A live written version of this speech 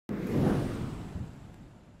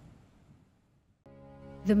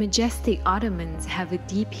The majestic Ottomans have a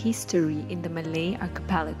deep history in the Malay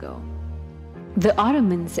archipelago. The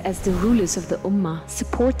Ottomans, as the rulers of the Ummah,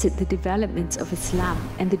 supported the development of Islam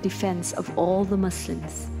and the defense of all the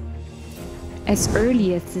Muslims. As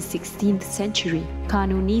early as the 16th century,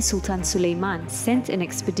 Kanuni Sultan Suleiman sent an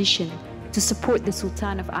expedition to support the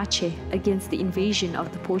Sultan of Aceh against the invasion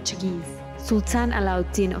of the Portuguese. Sultan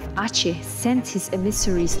Alauddin of Aceh sent his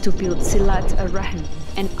emissaries to build Silat ar-Rahm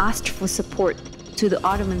and asked for support to the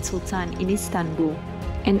Ottoman Sultan in Istanbul.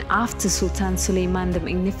 And after Sultan Suleiman the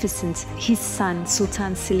Magnificent, his son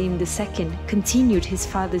Sultan Selim II continued his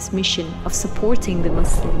father's mission of supporting the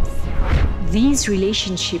Muslims. These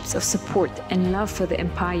relationships of support and love for the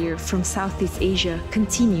empire from Southeast Asia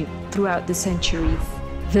continued throughout the centuries.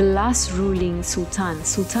 The last ruling Sultan,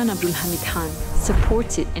 Sultan Abdul Hamid Khan,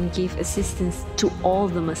 supported and gave assistance to all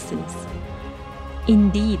the Muslims.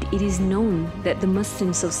 Indeed, it is known that the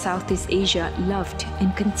Muslims of Southeast Asia loved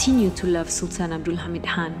and continue to love Sultan Abdul Hamid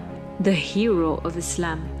Khan, the hero of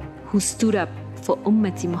Islam, who stood up for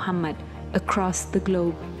Ummati Muhammad across the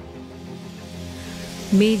globe.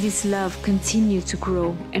 May this love continue to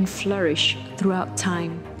grow and flourish throughout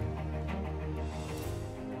time.